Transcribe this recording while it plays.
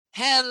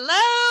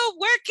Hello,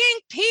 working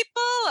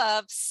people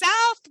of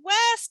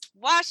Southwest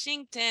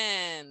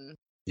Washington.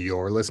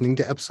 You're listening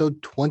to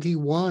episode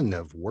 21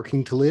 of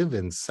Working to Live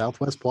in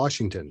Southwest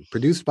Washington,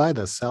 produced by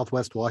the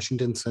Southwest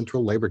Washington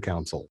Central Labor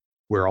Council.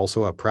 We're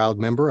also a proud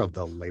member of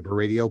the Labor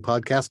Radio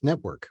Podcast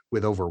Network,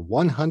 with over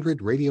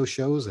 100 radio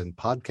shows and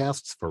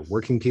podcasts for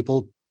working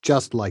people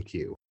just like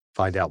you.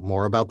 Find out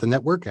more about the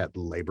network at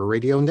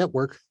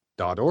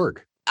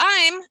laborradionetwork.org.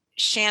 I'm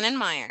Shannon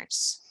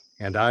Myers.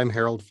 And I'm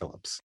Harold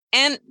Phillips.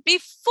 And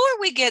before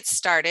we get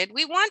started,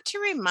 we want to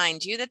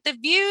remind you that the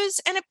views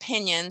and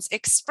opinions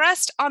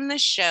expressed on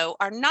this show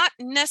are not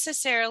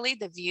necessarily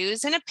the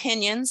views and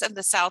opinions of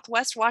the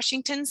Southwest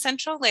Washington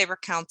Central Labor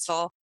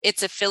Council,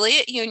 its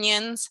affiliate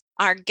unions,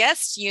 our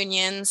guest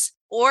unions,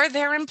 or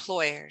their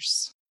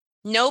employers.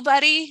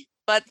 Nobody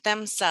but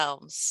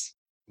themselves.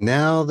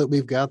 Now that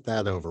we've got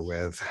that over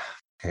with,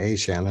 hey,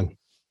 Shannon,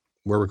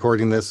 we're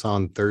recording this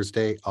on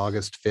Thursday,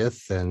 August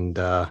 5th, and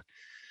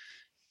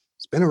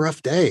it's been a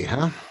rough day,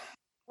 huh?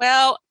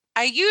 Well,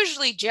 I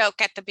usually joke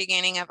at the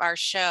beginning of our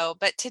show,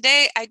 but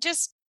today I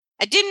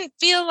didn't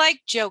feel like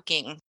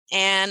joking.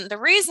 And the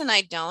reason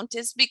I don't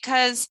is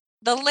because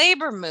the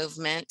labor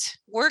movement,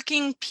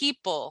 working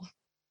people,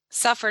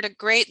 suffered a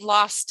great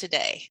loss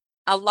today,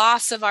 a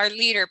loss of our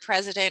leader,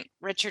 President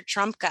Richard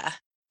Trumka.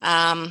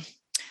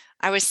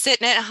 I was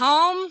sitting at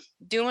home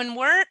doing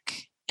work,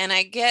 and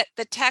I get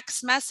the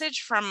text message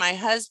from my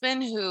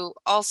husband, who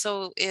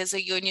also is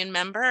a union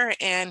member,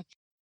 and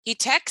he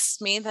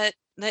texts me that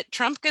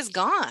Trumka's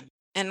gone.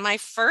 And my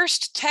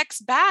first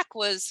text back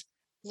was,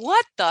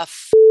 what the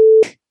f***?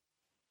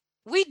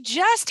 We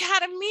just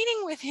had a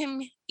meeting with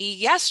him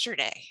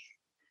yesterday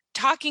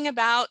talking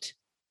about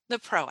the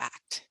PRO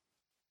Act,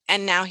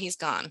 and now he's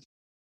gone.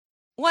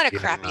 What a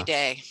crappy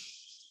day.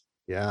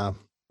 Yeah.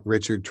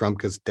 Richard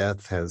Trumka's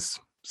death has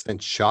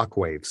sent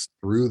shockwaves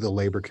through the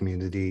labor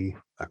community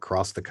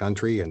across the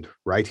country and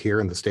right here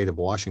in the state of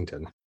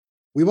Washington.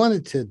 We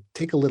wanted to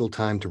take a little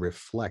time to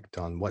reflect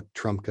on what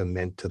Trumka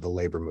meant to the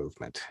labor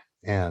movement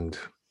and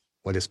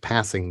what his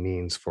passing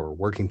means for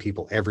working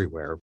people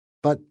everywhere,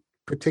 but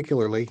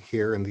particularly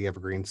here in the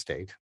Evergreen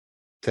State.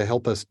 To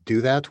help us do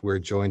that, we're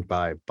joined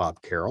by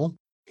Bob Carroll.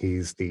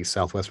 He's the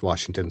Southwest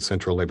Washington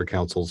Central Labor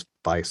Council's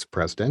vice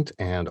president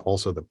and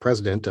also the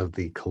president of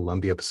the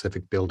Columbia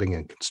Pacific Building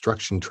and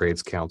Construction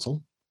Trades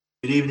Council.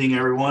 Good evening,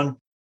 everyone.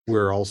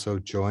 We're also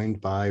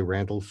joined by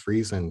Randall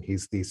Friesen.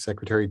 He's the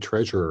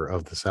secretary-treasurer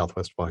of the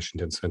Southwest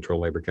Washington Central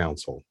Labor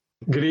Council.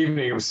 Good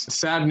evening. It was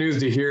sad news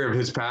to hear of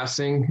his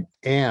passing.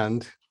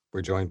 And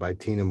we're joined by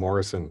Tina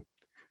Morrison,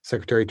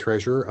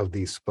 secretary-treasurer of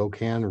the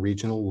Spokane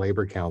Regional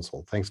Labor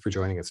Council. Thanks for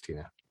joining us,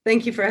 Tina.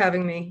 Thank you for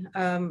having me.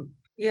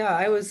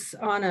 I was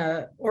on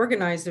a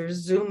organizer's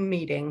Zoom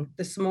meeting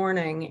this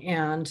morning,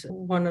 and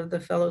one of the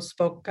fellows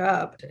spoke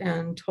up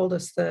and told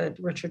us that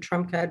Richard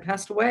Trumka had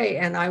passed away,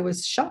 and I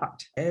was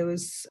shocked. It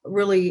was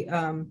really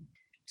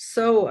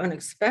so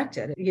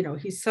unexpected. You know,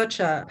 he's such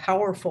a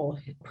powerful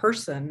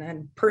person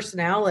and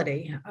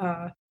personality.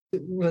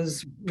 It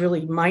was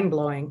really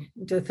mind-blowing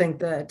to think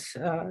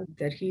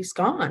that he's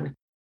gone.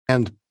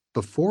 And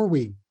before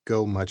we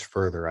go much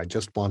further, I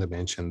just want to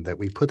mention that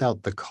we put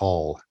out the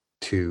call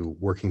to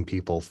working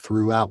people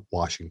throughout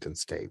Washington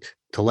state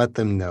to let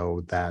them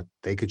know that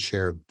they could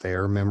share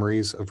their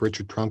memories of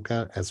Richard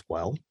Trumka as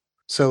well.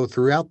 So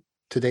throughout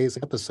today's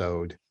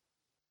episode,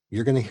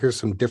 you're going to hear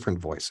some different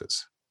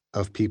voices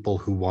of people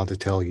who want to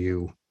tell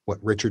you what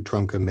Richard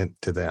Trumka meant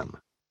to them.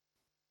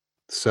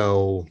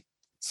 So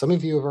some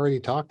of you have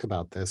already talked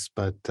about this,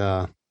 but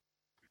how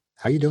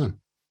you doing?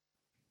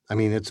 I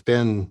mean, it's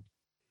been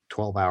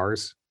 12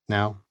 hours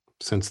now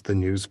since the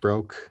news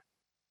broke.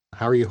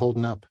 How are you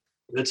holding up?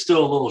 It's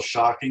still a little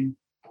shocking.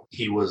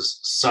 He was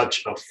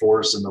such a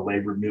force in the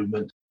labor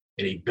movement,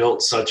 and he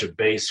built such a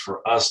base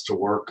for us to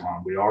work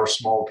on. We are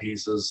small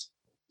pieces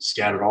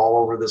scattered all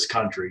over this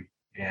country,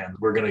 and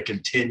we're going to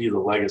continue the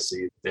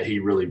legacy that he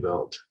really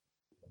built.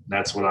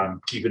 That's what I'm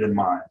keeping in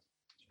mind.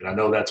 And I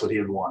know that's what he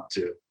would want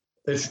too.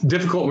 It's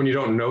difficult when you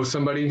don't know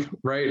somebody,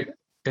 right?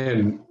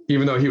 And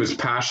even though he was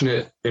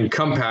passionate and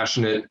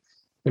compassionate,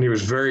 and he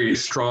was very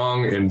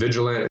strong and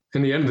vigilant,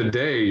 in the end of the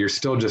day, you're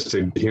still just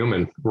a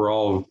human. We're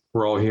all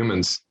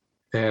humans.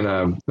 And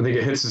I think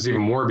it hits us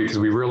even more because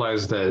we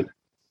realize that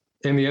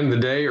in the end of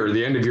the day or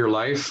the end of your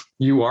life,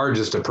 you are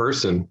just a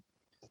person.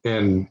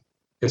 And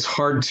it's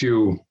hard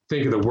to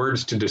think of the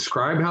words to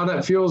describe how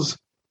that feels,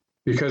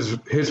 because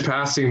his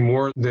passing,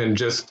 more than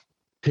just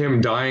him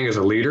dying as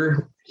a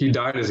leader, he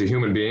died as a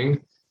human being,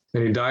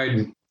 and he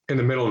died in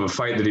the middle of a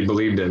fight that he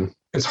believed in.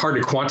 It's hard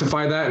to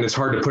quantify that, and it's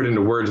hard to put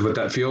into words what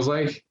that feels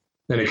like.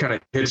 And it kind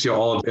of hits you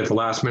all at the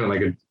last minute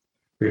like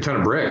a ton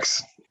of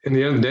bricks. In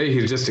the end of the day,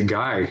 he's just a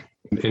guy,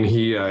 and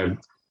he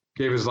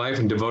gave his life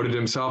and devoted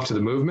himself to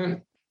the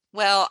movement.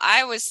 Well,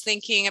 I was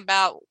thinking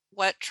about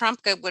what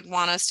Trumka would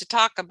want us to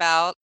talk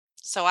about.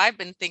 So I've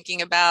been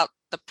thinking about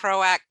the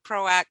PRO Act,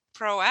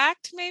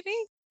 maybe?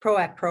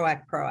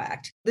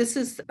 proact. This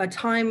is a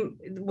time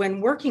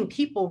when working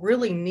people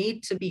really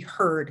need to be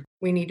heard.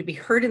 We need to be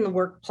heard in the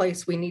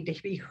workplace. We need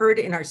to be heard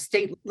in our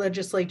state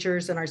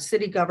legislatures and our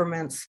city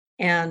governments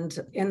and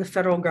in the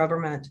federal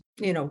government.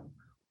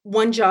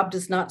 One job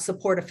does not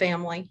support a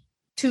family.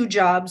 Two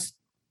jobs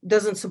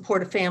doesn't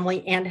support a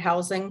family and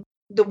housing.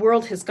 The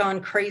world has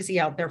gone crazy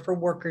out there for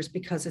workers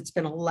because it's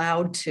been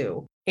allowed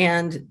to.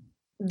 And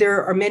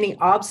there are many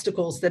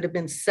obstacles that have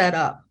been set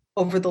up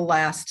over the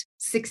last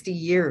 60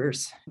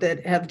 years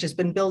that have just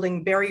been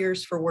building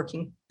barriers for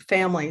working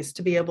families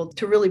to be able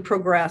to really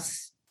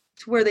progress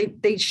to where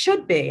they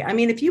should be. I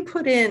mean, if you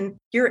put in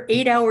your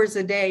 8 hours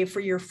a day for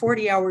your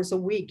 40 hours a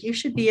week, you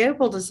should be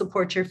able to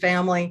support your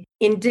family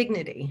in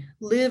dignity,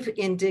 live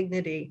in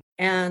dignity.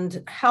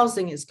 And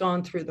housing has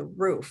gone through the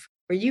roof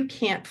where you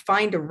can't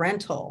find a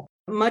rental,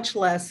 much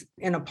less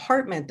an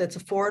apartment that's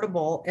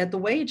affordable at the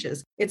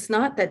wages. It's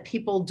not that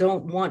people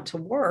don't want to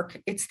work.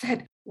 It's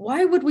that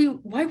why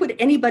would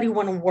anybody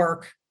want to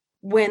work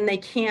when they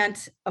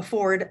can't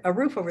afford a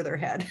roof over their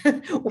head?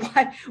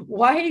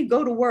 Why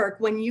go to work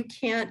when you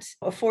can't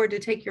afford to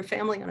take your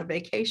family on a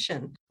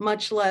vacation,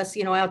 much less,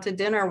 out to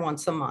dinner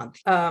once a month,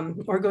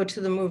 or go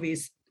to the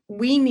movies?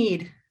 We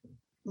need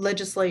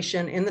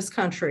legislation in this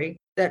country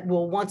that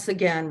will once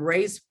again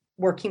raise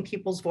working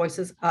people's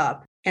voices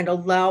up and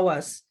allow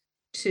us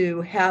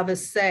to have a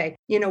say.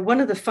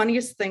 One of the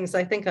funniest things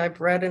I think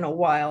I've read in a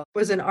while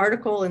was an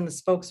article in the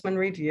Spokesman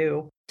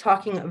Review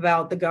talking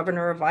about the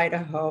governor of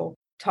Idaho,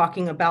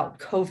 talking about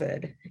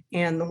COVID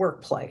and the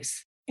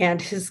workplace.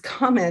 And his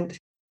comment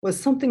was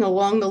something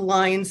along the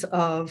lines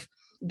of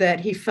that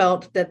he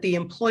felt that the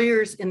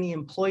employers and the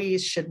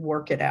employees should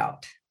work it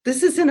out.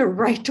 This is in a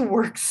right to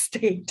work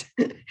state.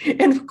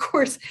 And of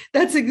course,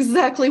 that's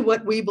exactly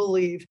what we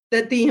believe,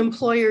 that the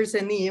employers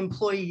and the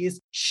employees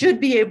should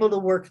be able to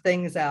work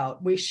things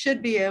out. We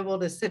should be able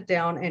to sit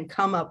down and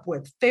come up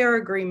with fair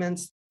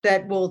agreements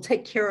that will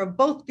take care of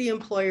both the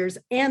employers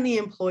and the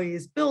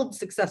employees, build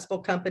successful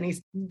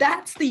companies.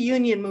 That's the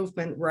union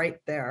movement right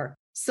there.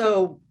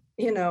 So,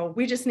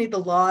 we just need the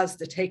laws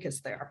to take us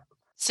there.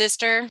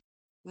 Sister,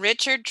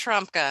 Richard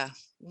Trumka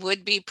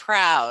would be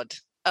proud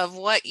of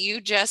what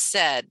you just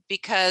said,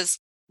 because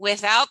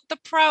without the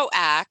PRO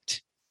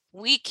Act,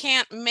 we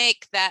can't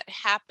make that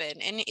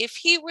happen. And if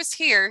he was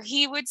here,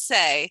 he would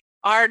say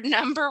our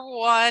number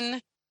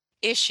one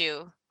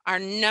issue, our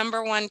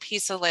number one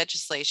piece of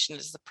legislation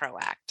is the PRO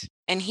Act.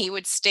 And he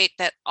would state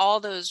that all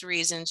those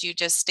reasons you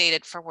just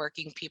stated for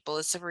working people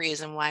is the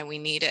reason why we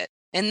need it.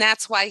 And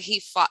that's why he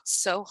fought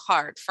so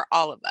hard for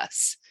all of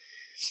us.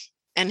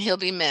 And he'll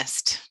be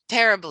missed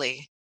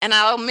terribly. And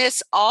I'll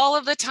miss all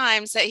of the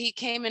times that he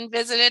came and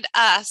visited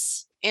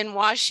us in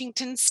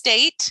Washington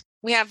State.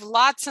 We have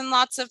lots and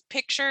lots of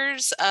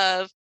pictures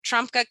of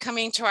Trumka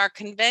coming to our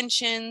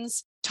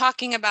conventions,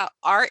 talking about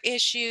our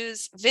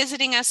issues,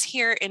 visiting us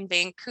here in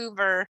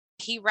Vancouver.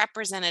 He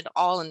represented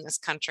all in this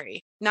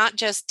country, not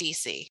just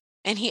DC.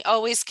 And he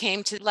always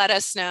came to let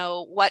us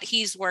know what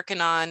he's working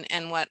on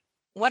and what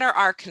are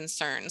our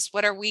concerns?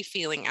 What are we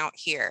feeling out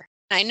here?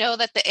 I know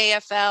that the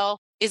AFL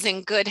is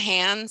in good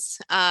hands.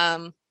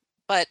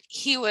 But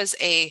he was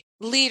a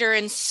leader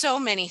in so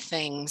many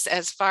things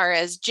as far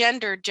as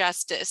gender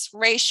justice,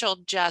 racial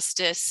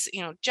justice,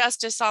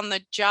 justice on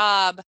the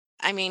job.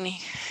 I mean,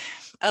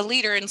 a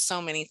leader in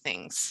so many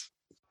things.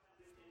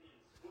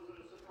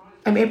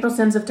 I'm April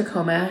Sims of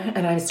Tacoma,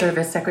 and I serve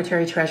as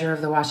Secretary Treasurer of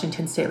the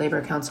Washington State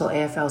Labor Council,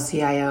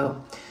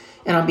 AFL-CIO.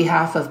 And on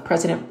behalf of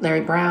President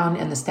Larry Brown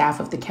and the staff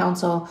of the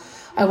council,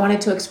 I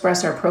wanted to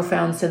express our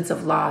profound sense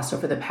of loss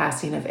over the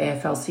passing of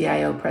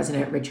AFL-CIO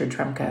President Richard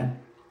Trumka.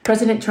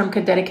 President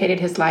Trumka dedicated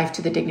his life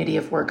to the dignity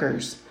of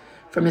workers,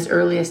 from his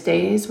earliest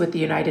days with the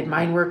United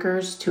Mine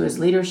Workers to his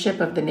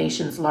leadership of the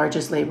nation's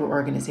largest labor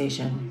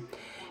organization.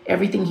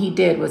 Everything he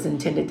did was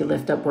intended to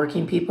lift up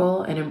working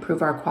people and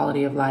improve our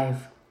quality of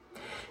life.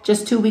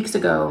 Just 2 weeks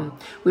ago,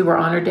 we were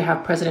honored to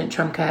have President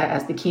Trumka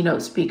as the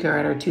keynote speaker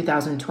at our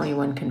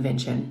 2021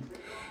 convention.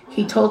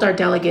 He told our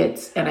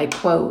delegates, and I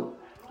quote,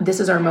 "This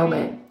is our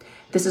moment.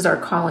 This is our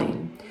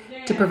calling.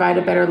 To provide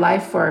a better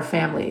life for our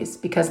families,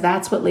 because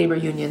that's what labor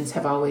unions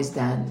have always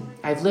done.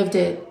 I've lived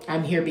it.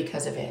 I'm here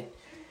because of it.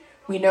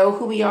 We know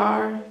who we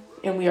are,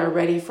 and we are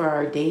ready for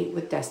our date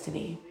with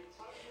destiny."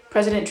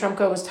 President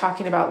Trumka was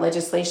talking about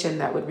legislation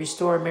that would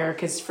restore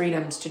America's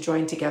freedoms to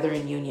join together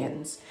in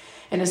unions.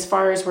 And as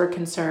far as we're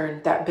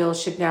concerned, that bill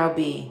should now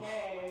be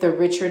the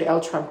Richard L.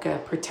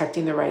 Trumka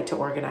Protecting the Right to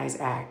Organize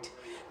Act.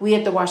 We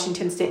at the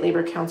Washington State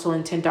Labor Council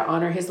intend to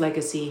honor his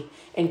legacy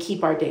and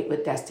keep our date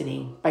with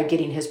destiny by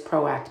getting his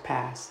PRO Act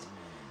passed.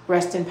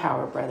 Rest in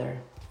power, brother.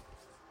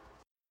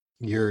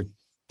 You're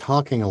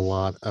talking a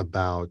lot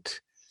about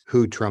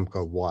who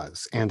Trumka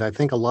was. And I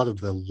think a lot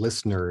of the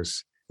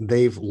listeners,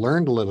 they've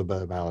learned a little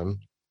bit about him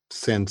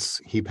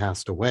since he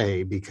passed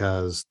away,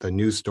 because the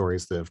news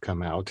stories that have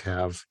come out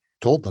have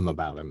told them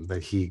about him,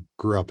 that he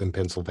grew up in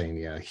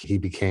Pennsylvania. He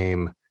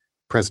became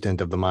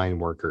president of the mine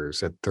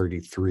workers at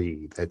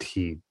 33, that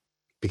he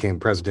became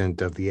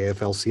president of the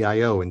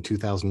AFL-CIO in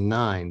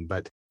 2009.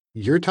 But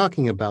You're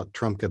talking about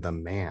Trumka the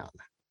man,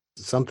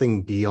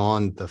 something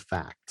beyond the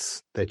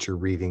facts that you're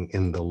reading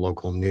in the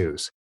local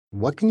news.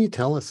 What can you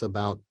tell us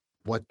about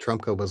what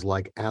Trumka was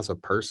like as a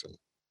person?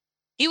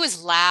 He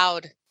was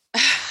loud.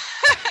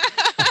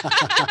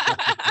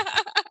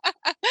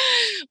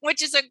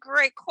 Which is a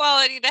great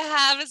quality to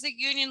have as a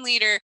union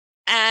leader.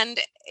 And,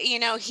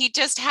 he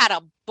just had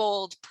a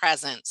bold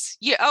presence.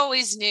 You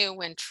always knew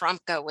when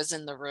Trumka was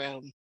in the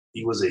room.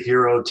 He was a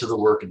hero to the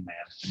working man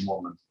and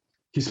woman.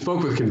 He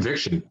spoke with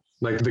conviction.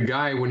 Like the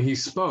guy, when he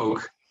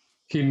spoke,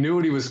 he knew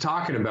what he was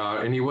talking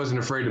about and he wasn't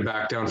afraid to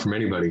back down from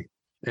anybody.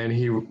 And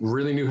he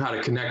really knew how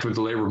to connect with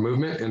the labor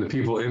movement and the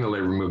people in the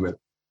labor movement.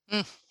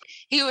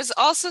 He was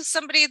also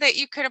somebody that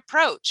you could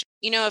approach.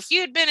 If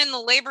you had been in the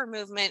labor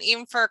movement,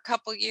 even for a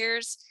couple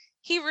years,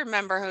 he'd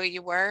remember who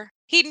you were.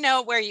 He'd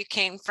know where you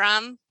came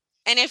from.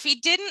 And if he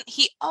didn't,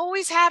 he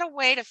always had a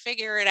way to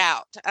figure it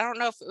out. I don't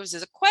know if it was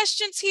the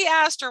questions he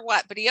asked or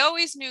what, but he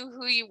always knew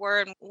who you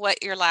were and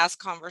what your last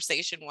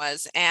conversation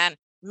was. And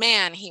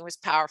man, he was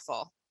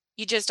powerful.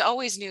 You just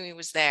always knew he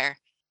was there,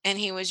 and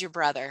he was your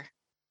brother,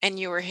 and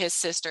you were his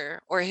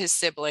sister or his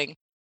sibling.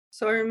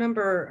 So I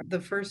remember the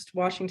first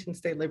Washington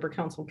State Labor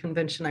Council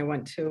convention I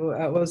went to,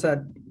 what was that,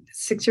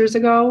 6 years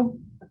ago?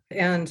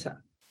 And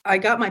I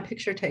got my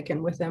picture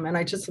taken with him, and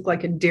I just looked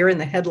like a deer in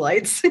the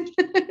headlights.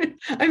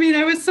 I mean,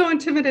 I was so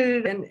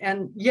intimidated,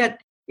 and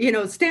yet,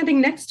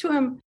 standing next to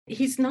him,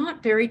 he's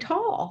not very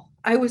tall.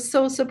 I was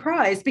so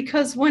surprised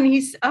because when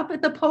he's up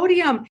at the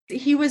podium,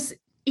 he was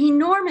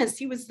enormous.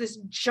 He was this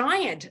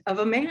giant of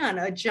a man,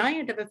 a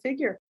giant of a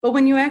figure. But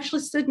when you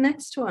actually stood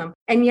next to him,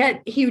 and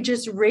yet he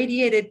just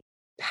radiated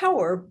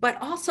power,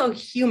 but also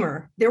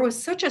humor. There was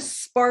such a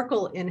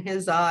sparkle in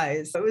his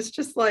eyes. It was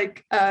just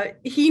like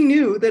he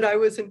knew that I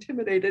was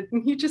intimidated,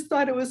 and he just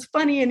thought it was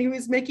funny, and he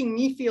was making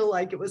me feel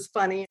like it was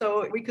funny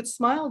so we could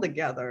smile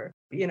together.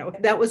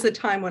 That was a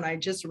time when I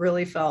just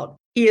really felt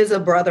he is a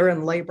brother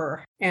in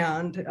labor,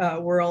 and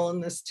we're all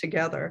in this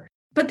together.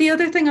 But the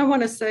other thing I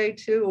want to say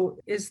too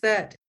is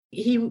that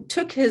he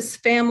took his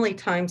family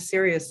time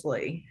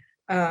seriously.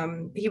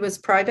 He was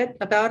private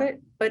about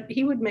it, but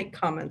he would make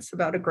comments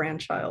about a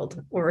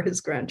grandchild or his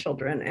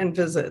grandchildren and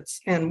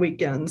visits and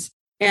weekends.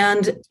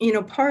 And,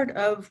 part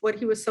of what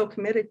he was so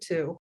committed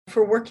to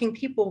for working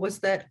people was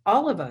that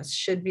all of us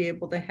should be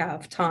able to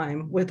have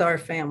time with our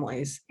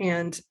families.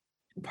 And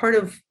part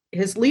of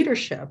his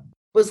leadership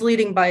was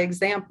leading by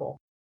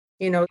example.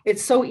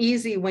 It's so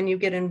easy when you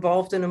get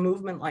involved in a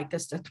movement like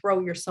this to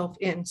throw yourself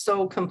in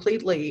so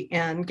completely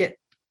and get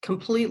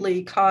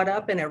completely caught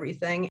up in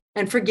everything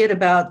and forget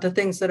about the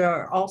things that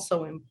are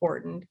also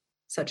important,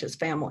 such as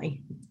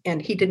family.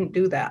 And he didn't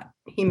do that.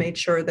 He made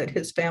sure that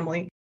his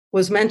family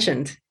was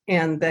mentioned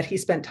and that he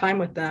spent time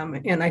with them.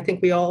 And I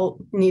think we all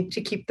need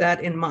to keep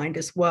that in mind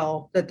as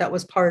well, that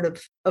was part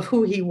of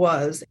who he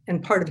was,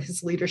 and part of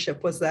his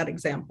leadership was that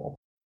example.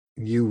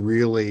 You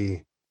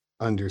really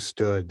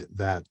understood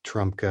that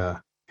Trumka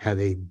had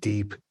a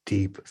deep,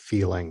 deep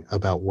feeling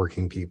about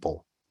working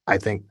people. I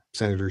think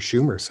Senator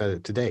Schumer said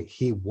it today.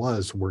 He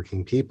was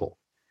working people.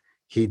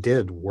 He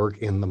did work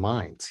in the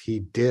mines. He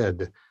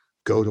did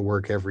go to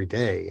work every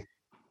day.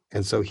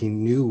 And so he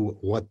knew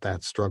what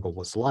that struggle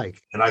was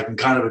like. And I can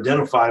kind of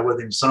identify with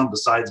him some,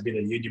 besides being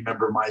a union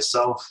member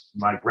myself.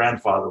 My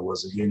grandfather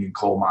was a union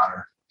coal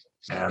miner.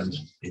 And,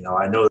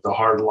 I know the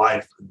hard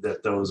life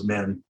that those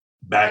men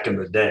back in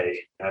the day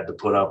had to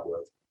put up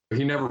with.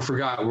 He never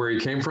forgot where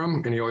he came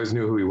from, and he always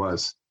knew who he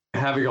was.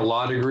 Having a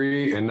law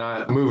degree and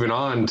not moving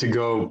on to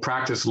go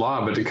practice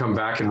law, but to come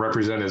back and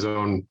represent his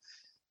own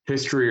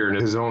history or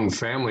his own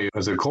family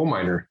as a coal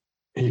miner.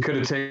 He could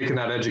have taken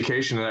that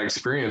education and that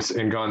experience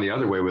and gone the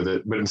other way with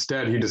it. But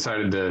instead, he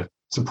decided to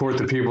support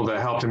the people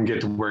that helped him get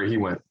to where he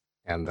went.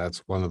 And that's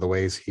one of the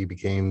ways he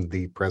became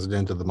the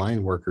president of the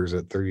mine workers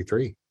at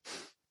 33.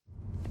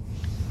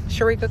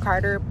 Sharika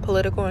Carter,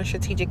 Political and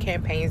Strategic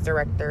Campaigns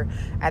Director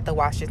at the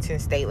Washington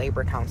State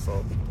Labor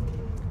Council.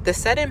 The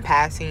sudden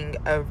passing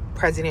of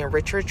President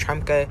Richard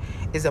Trumka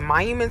is a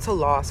monumental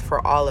loss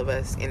for all of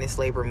us in this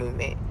labor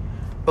movement.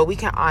 But we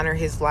can honor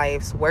his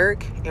life's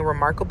work and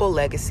remarkable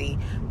legacy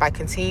by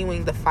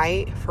continuing the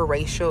fight for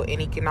racial and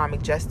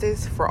economic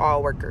justice for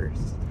all workers.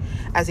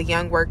 As a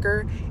young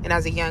worker and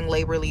as a young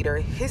labor leader,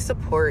 his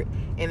support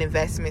and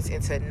investments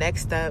into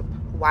Next Up,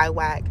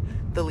 YWAC,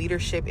 the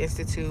Leadership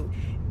Institute,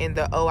 and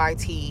the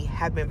OIT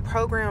have been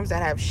programs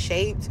that have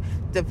shaped,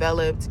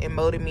 developed, and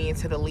molded me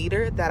into the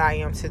leader that I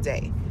am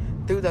today.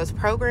 Through those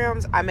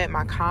programs, I met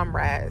my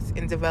comrades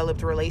and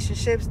developed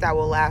relationships that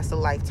will last a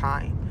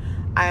lifetime.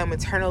 I am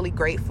eternally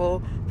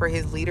grateful for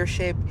his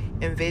leadership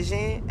and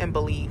vision and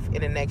belief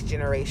in the next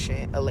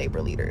generation of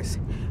labor leaders.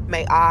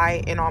 May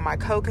I and all my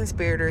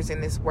co-conspirators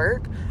in this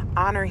work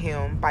honor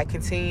him by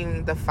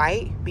continuing the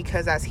fight,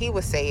 because as he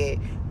would say it,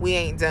 we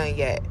ain't done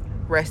yet.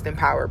 Rest in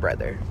power,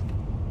 brother.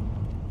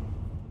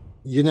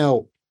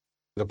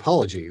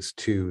 Apologies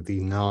to the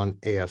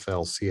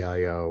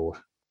non-AFL-CIO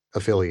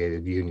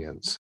affiliated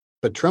unions,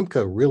 but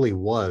Trumka really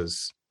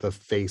was the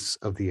face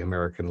of the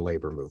American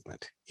labor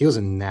movement. He was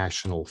a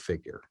national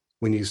figure.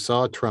 When you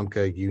saw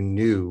Trumka, you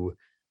knew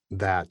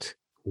that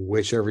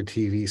whichever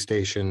TV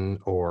station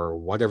or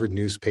whatever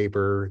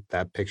newspaper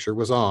that picture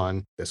was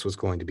on, this was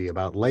going to be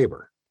about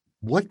labor.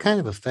 What kind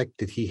of effect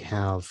did he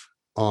have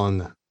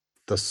on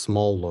the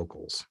small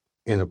locals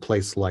in a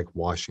place like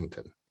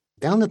Washington?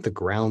 Down at the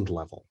ground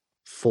level,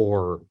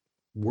 for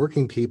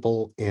working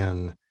people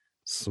in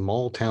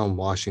small town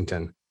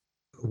Washington,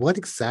 what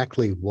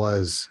exactly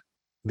was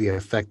the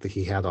effect that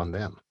he had on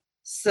them?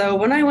 So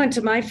when I went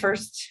to my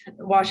first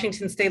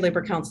Washington State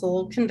Labor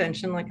Council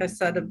convention, like I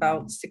said,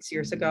 about 6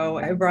 years ago,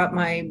 I brought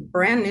my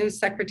brand new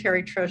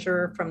secretary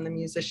treasurer from the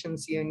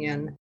Musicians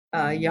Union,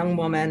 a young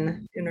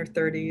woman in her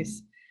 30s.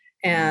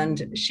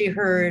 And she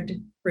heard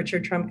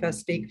Richard Trumka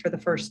speak for the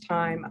first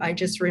time. I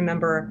just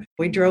remember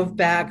we drove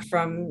back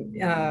from,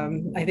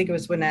 I think it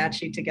was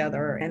Wenatchee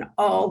together, and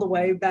all the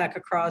way back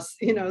across,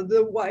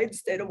 the wide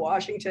state of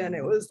Washington.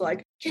 It was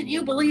like, can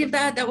you believe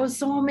that? That was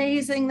so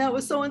amazing. That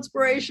was so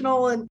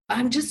inspirational. And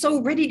I'm just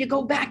so ready to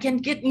go back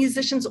and get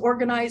musicians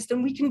organized,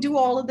 and we can do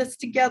all of this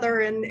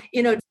together. And,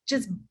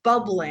 just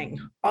bubbling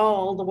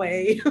all the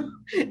way.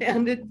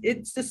 And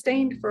it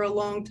sustained for a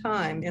long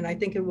time. And I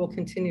think it will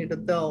continue to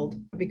build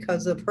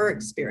because of her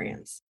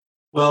experience.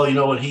 Well,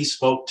 when he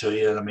spoke to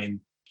you,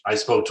 I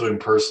spoke to him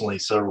personally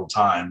several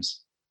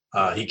times.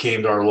 He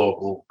came to our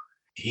local.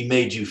 He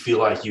made you feel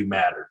like you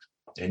mattered,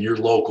 and your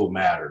local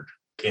mattered,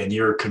 and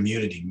your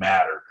community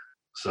mattered.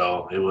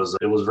 So it was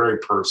very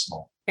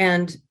personal.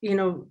 And,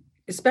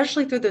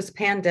 especially through this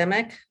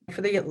pandemic,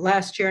 for the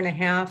last year and a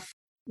half,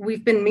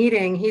 we've been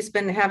meeting. He's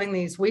been having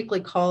these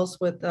weekly calls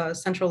with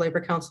Central Labor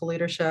Council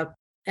leadership.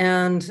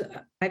 And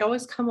I'd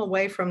always come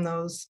away from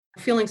those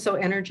feeling so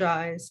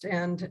energized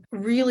and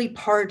really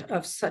part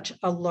of such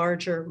a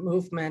larger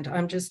movement.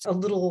 I'm just a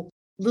little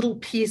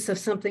piece of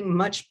something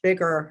much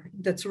bigger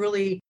that's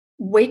really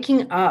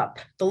waking up.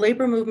 The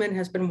labor movement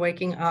has been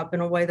waking up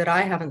in a way that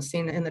I haven't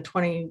seen in the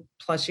 20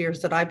 plus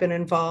years that I've been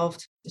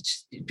involved.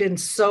 It's been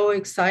so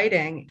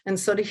exciting. And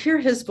so to hear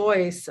his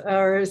voice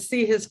or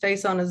see his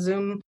face on a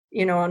Zoom,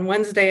 on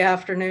Wednesday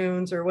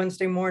afternoons or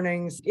Wednesday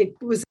mornings, it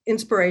was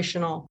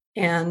inspirational.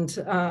 And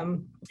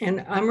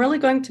I'm really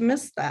going to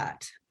miss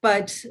that.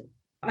 But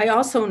I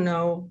also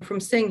know from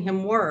seeing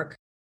him work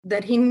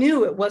that he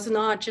knew it was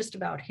not just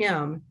about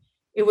him.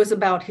 It was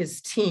about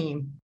his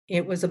team.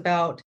 It was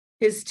about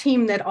his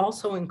team that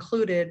also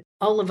included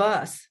all of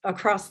us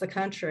across the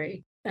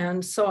country.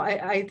 And so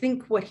I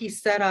think what he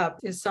set up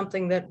is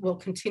something that will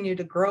continue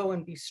to grow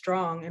and be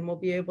strong, and will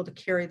be able to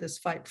carry this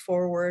fight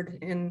forward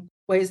in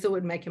ways that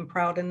would make him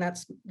proud. And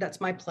that's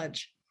my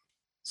pledge.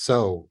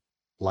 So,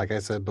 like I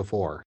said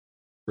before,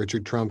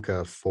 Richard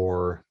Trumka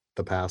for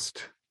the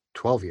past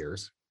 12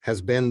 years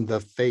has been the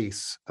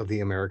face of the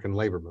American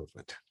labor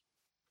movement.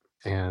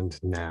 And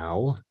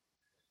now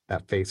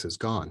that face is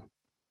gone.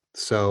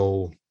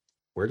 So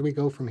where do we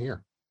go from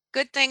here?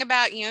 Good thing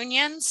about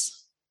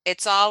unions,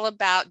 it's all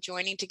about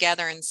joining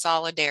together in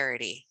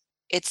solidarity.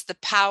 It's the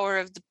power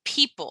of the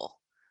people,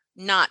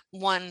 not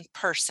one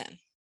person.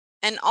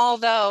 And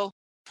although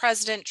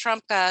President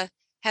Trumka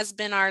has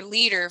been our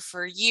leader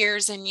for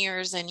years and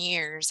years and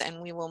years,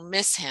 and we will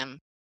miss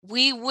him,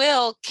 we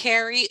will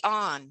carry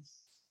on.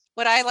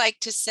 What I like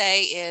to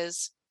say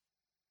is,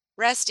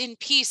 rest in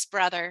peace,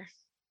 brother.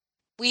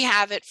 We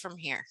have it from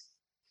here.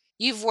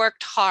 You've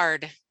worked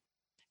hard,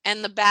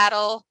 and the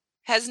battle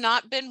has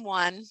not been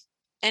won,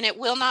 and it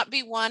will not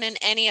be won in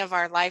any of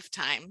our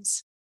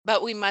lifetimes,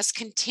 but we must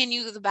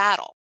continue the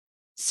battle.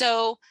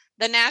 So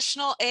the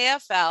National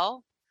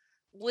AFL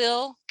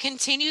will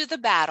continue the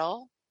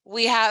battle.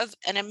 We have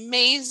an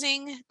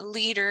amazing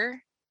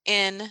leader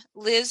in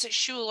Liz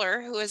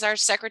Schuler, who is our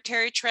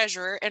secretary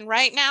treasurer. And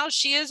right now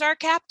she is our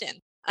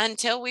captain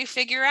until we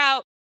figure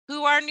out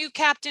who our new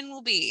captain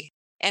will be.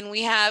 And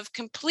we have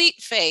complete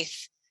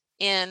faith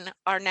in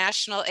our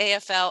National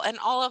AFL and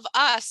all of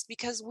us,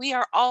 because we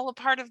are all a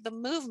part of the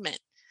movement.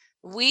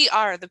 We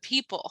are the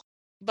people,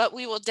 but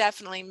we will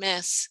definitely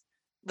miss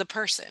the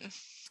person,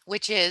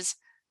 which is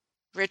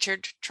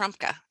Richard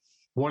Trumka.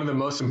 One of the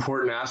most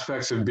important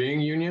aspects of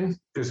being union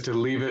is to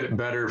leave it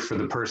better for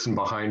the person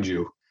behind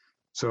you.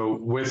 So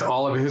with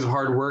all of his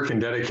hard work and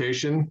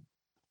dedication,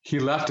 he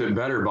left it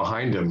better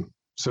behind him.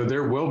 So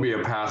there will be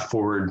a path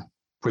forward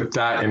with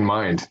that in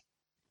mind.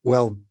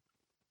 Well,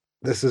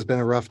 this has been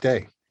a rough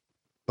day,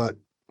 but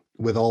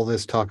with all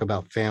this talk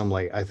about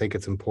family, I think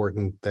it's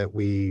important that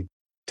we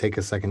take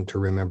a second to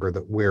remember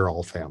that we're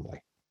all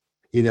family.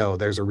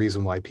 There's a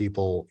reason why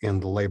people in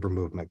the labor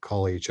movement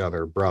call each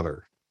other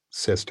brother,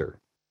 sister,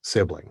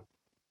 sibling.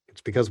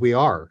 It's because we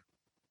are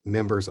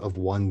members of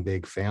one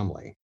big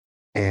family,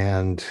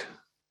 and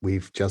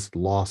we've just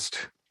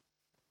lost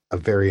a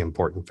very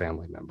important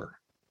family member.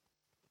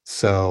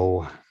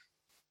 So,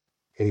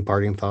 any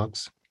parting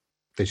thoughts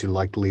that you'd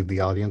like to leave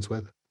the audience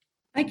with?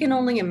 I can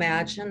only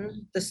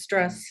imagine the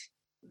stress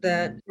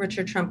that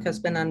Richard Trumka has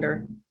been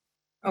under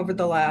over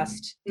the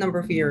last number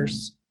of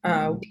years.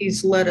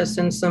 He's led us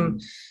in some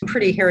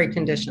pretty hairy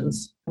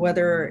conditions,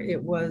 whether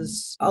it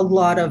was a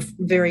lot of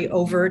very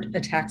overt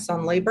attacks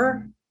on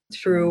labor,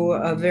 through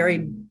a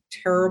very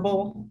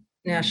terrible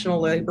National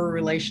Labor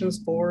Relations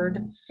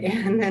Board,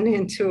 and then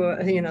into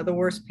the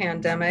worst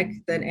pandemic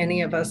that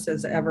any of us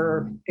has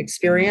ever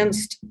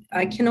experienced.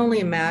 I can only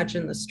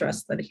imagine the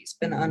stress that he's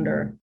been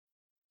under.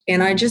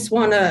 And I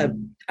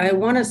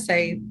want to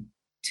say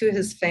to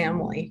his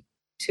family,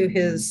 to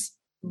his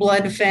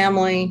blood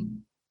family,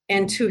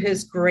 and to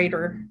his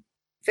greater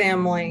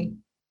family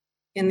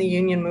in the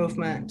union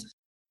movement,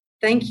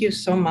 thank you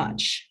so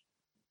much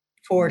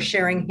for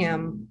sharing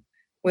him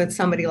with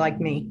somebody like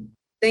me.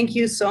 Thank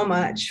you so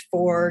much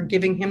for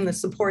giving him the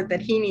support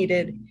that he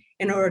needed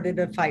in order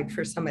to fight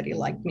for somebody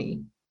like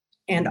me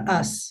and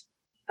us.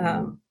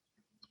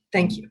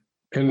 Thank you.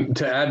 And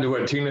to add to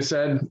what Tina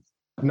said,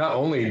 not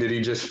only did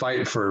he just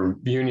fight for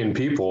union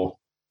people,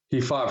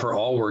 he fought for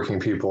all working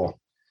people.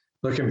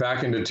 Looking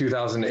back into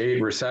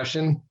 2008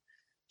 recession,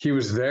 he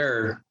was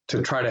there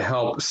to try to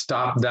help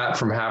stop that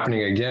from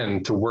happening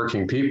again to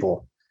working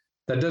people.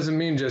 That doesn't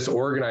mean just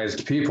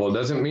organized people. It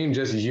doesn't mean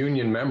just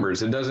union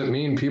members. It doesn't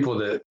mean people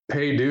that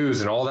pay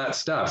dues and all that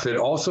stuff. It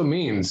also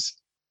means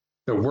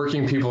that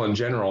working people in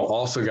general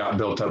also got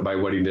built up by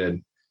what he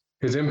did.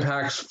 His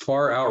impacts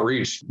far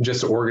outreach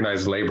just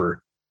organized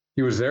labor.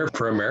 He was there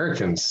for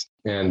Americans,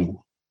 and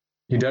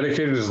he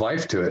dedicated his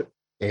life to it.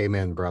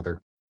 Amen,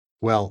 brother.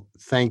 Well,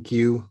 thank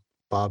you,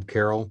 Bob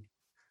Carroll,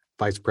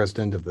 Vice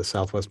President of the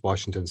Southwest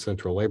Washington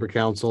Central Labor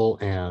Council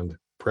and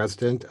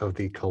President of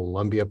the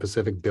Columbia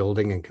Pacific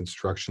Building and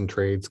Construction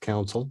Trades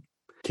Council.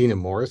 Tina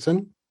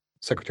Morrison,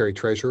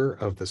 Secretary-Treasurer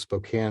of the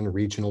Spokane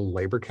Regional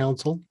Labor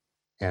Council.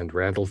 And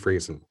Randall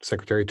Friesen,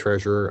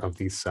 Secretary-Treasurer of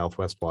the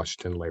Southwest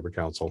Washington Labor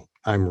Council.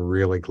 I'm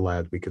really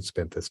glad we could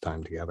spend this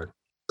time together.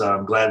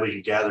 I'm glad we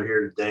could gather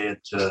here today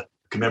to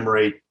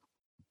commemorate,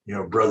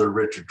 Brother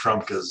Richard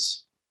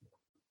Trumka's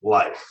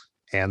life.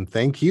 And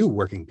thank you,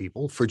 working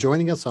people, for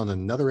joining us on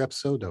another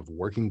episode of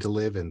Working to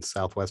Live in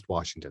Southwest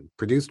Washington,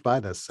 produced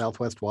by the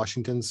Southwest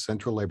Washington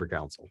Central Labor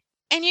Council.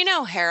 And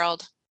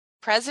Harold,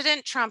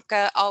 President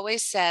Trumka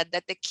always said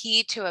that the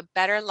key to a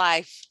better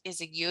life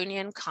is a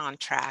union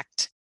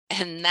contract.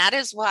 And that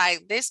is why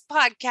this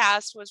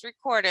podcast was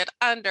recorded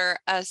under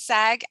a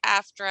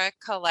SAG-AFTRA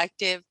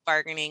collective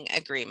bargaining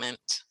agreement.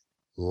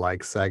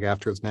 Like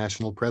SAG-AFTRA's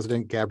national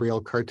president,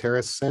 Gabrielle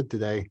Carteris, said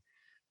today,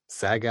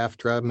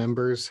 SAG-AFTRA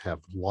members have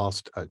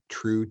lost a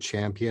true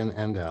champion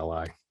and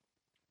ally.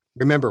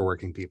 Remember,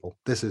 working people,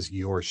 this is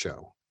your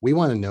show. We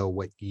want to know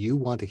what you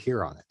want to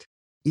hear on it.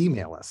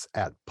 Email us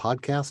at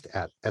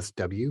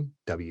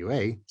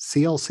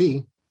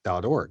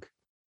podcast@swwaclc.org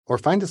or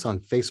find us on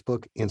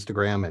Facebook,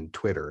 Instagram, and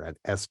Twitter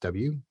at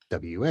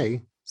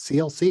SWWACLC.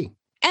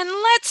 And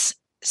let's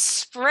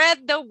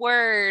spread the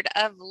word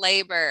of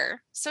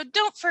labor. So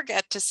don't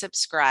forget to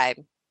subscribe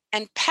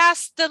and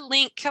pass the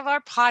link of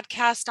our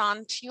podcast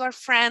on to your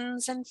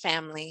friends and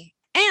family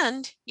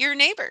and your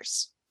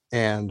neighbors.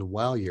 And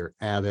while you're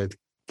at it,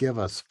 give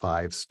us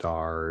 5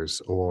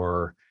 stars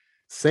or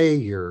say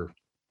your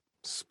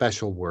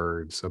special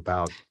words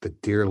about the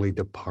dearly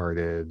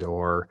departed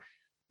or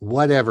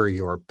whatever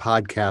your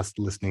podcast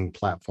listening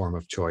platform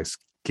of choice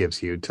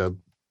gives you to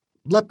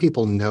let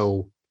people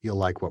know you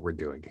like what we're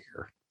doing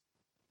here.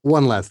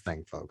 One last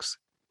thing, folks.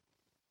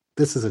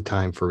 This is a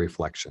time for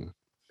reflection,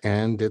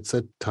 and it's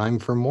a time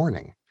for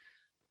mourning,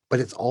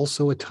 but it's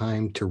also a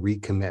time to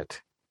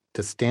recommit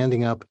to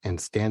standing up and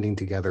standing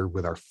together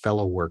with our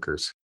fellow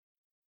workers.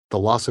 The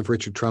loss of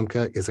Richard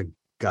Trumka is a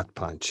gut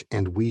punch,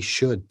 and we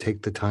should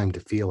take the time to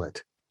feel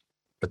it.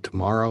 But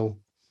tomorrow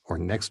or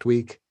next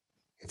week,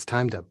 it's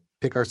time to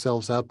pick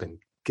ourselves up and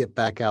get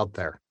back out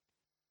there.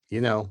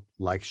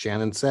 Like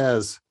Shannon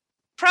says,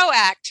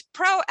 proact,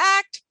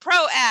 proact,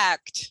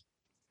 proact.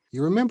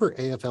 You remember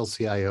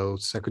AFL-CIO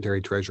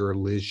Secretary-Treasurer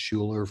Liz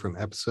Shuler from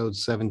episode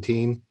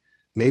 17?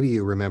 Maybe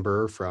you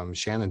remember her from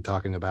Shannon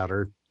talking about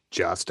her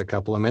just a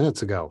couple of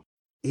minutes ago.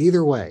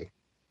 Either way,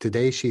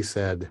 today she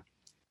said,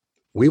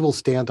 "We will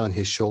stand on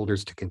his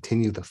shoulders to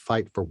continue the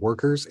fight for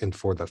workers and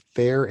for the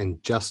fair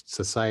and just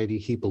society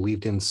he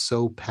believed in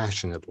so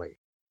passionately.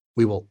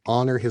 We will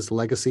honor his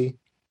legacy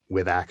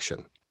with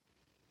action."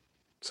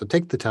 So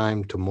take the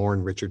time to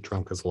mourn Richard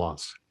Trumka's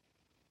loss,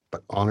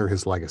 but honor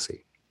his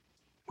legacy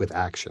with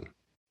action.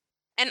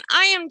 And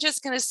I am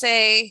just going to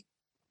say,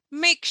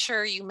 make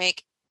sure you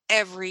make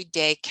every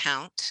day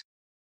count.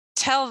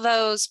 Tell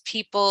those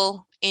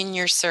people in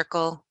your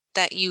circle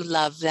that you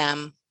love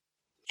them.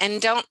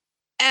 And don't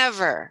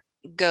ever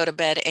go to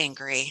bed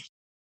angry,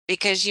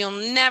 because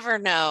you'll never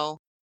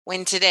know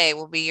when today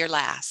will be your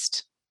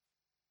last.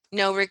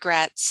 No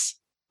regrets.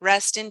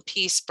 Rest in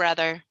peace,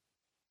 brother.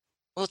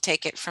 We'll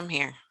take it from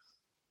here.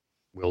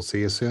 We'll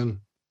see you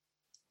soon.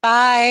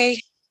 Bye.